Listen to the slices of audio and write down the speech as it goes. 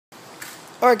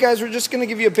Alright guys, we're just going to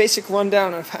give you a basic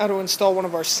rundown of how to install one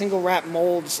of our single wrap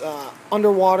molds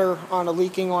underwater on a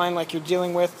leaking line like you're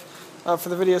dealing with. For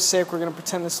the video's sake, we're going to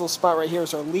pretend this little spot right here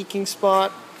is our leaking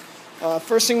spot.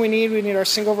 First thing we need our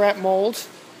single wrap mold.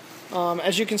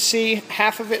 As you can see,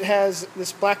 half of it has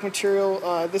this black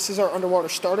material. This is our underwater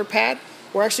starter pad.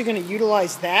 We're actually going to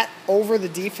utilize that over the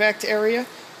defect area.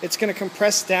 It's going to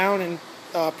compress down and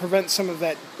prevent some of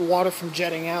that water from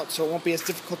jetting out, so it won't be as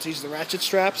difficult to use the ratchet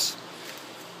straps.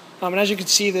 And as you can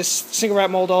see, this single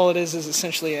wrap mold, all it is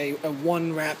essentially a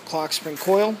one wrap clock spring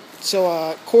coil.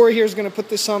 So Corey here is going to put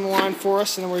this on the line for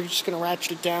us, and then we're just going to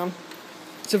ratchet it down.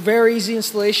 It's a very easy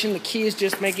installation. The key is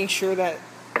just making sure that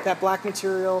that black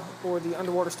material or the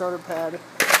underwater starter pad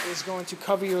is going to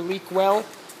cover your leak well,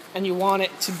 and you want it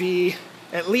to be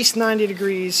at least 90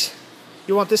 degrees.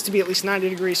 You want this to be at least 90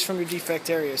 degrees from your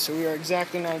defect area. So we are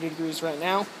exactly 90 degrees right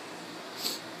now.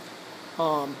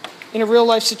 In a real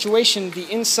life situation, the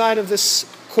inside of this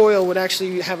coil would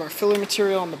actually have our filler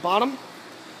material on the bottom.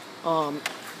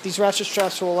 These ratchet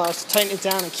straps will allow us to tighten it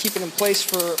down and keep it in place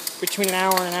for between an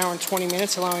hour and 20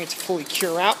 minutes, allowing it to fully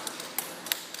cure out.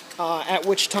 At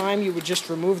which time you would just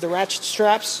remove the ratchet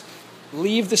straps,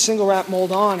 leave the single wrap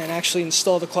mold on, and actually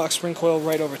install the clock spring coil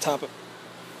right over top of it.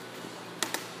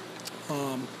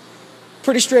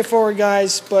 Pretty straightforward,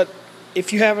 guys, but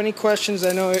if you have any questions,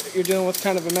 I know you're dealing with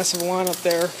kind of a mess of a line up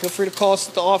there, feel free to call us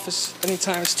at the office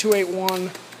anytime. It's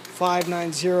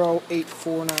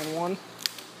 281-590-8491.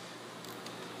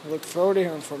 I look forward to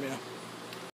hearing from you.